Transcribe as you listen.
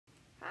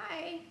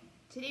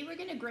Today we're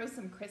going to grow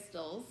some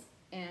crystals,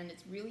 and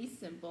it's really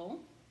simple.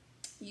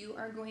 You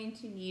are going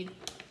to need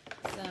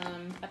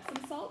some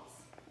Epsom salts,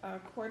 a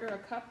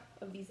cup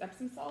of these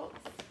Epsom salts,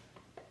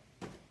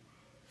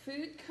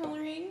 food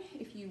coloring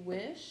if you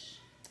wish,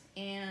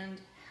 and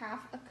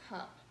half a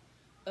cup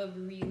of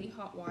really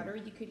hot water.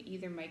 You could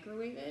either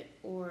microwave it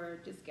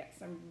or just get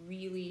some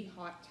really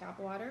hot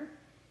tap water.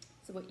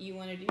 So what you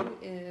want to do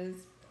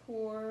is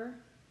pour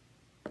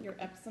your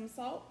Epsom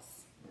salts,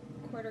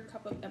 quarter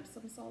cup of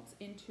Epsom salts,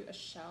 into a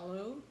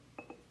shallow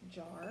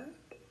jar.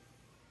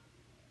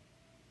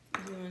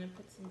 Do you want to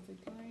put some food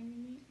coloring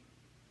in it?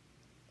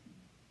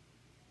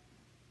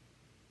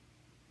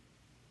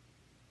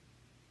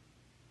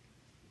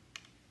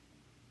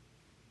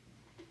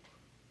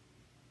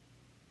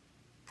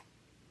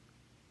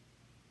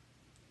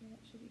 That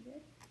should be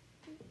good.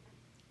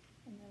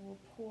 And then we'll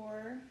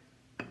pour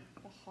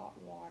the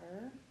hot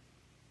water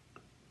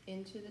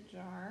into the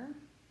jar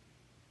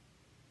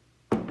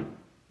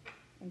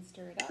and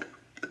stir it up.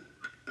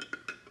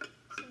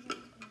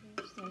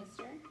 Just want to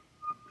stir.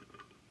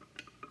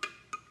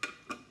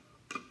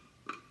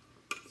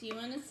 So you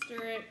want to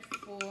stir it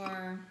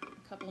for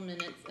a couple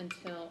minutes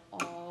until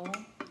all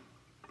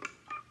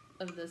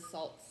of the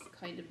salts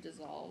kind of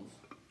dissolve.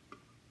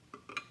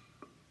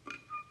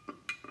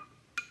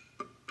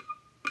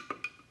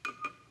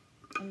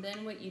 And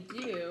then what you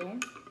do,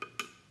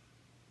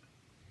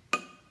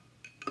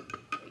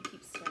 we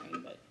keep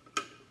stirring, but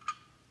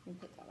we'll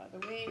put that out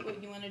of the way.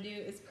 What you want to do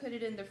is put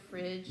it in the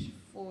fridge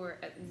for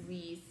at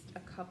least a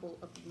couple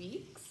of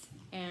weeks.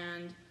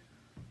 And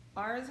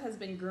ours has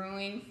been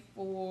growing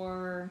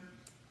for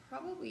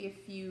probably a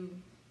few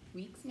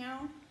weeks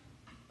now,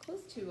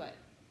 close to what,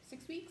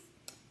 6 weeks?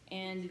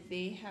 And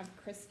they have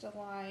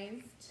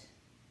crystallized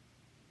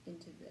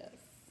into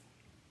this.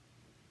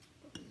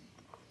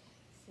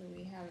 So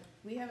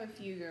we have a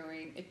few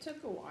growing. It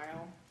took a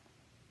while,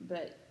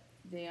 but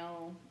they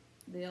all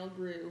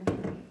grew.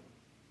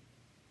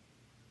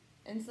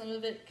 And some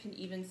of it can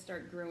even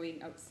start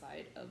growing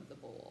outside of the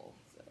bowl.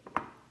 So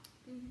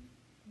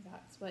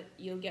that's what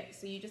you'll get.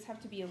 So you just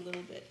have to be a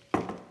little bit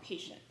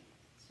patient.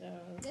 So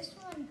this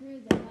one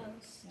grew the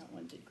most. That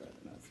one did grow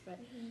the most, but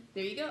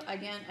there you go.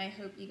 Again, I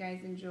hope you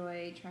guys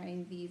enjoy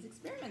trying these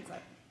experiments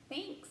out.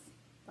 Thanks.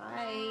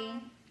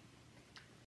 Bye.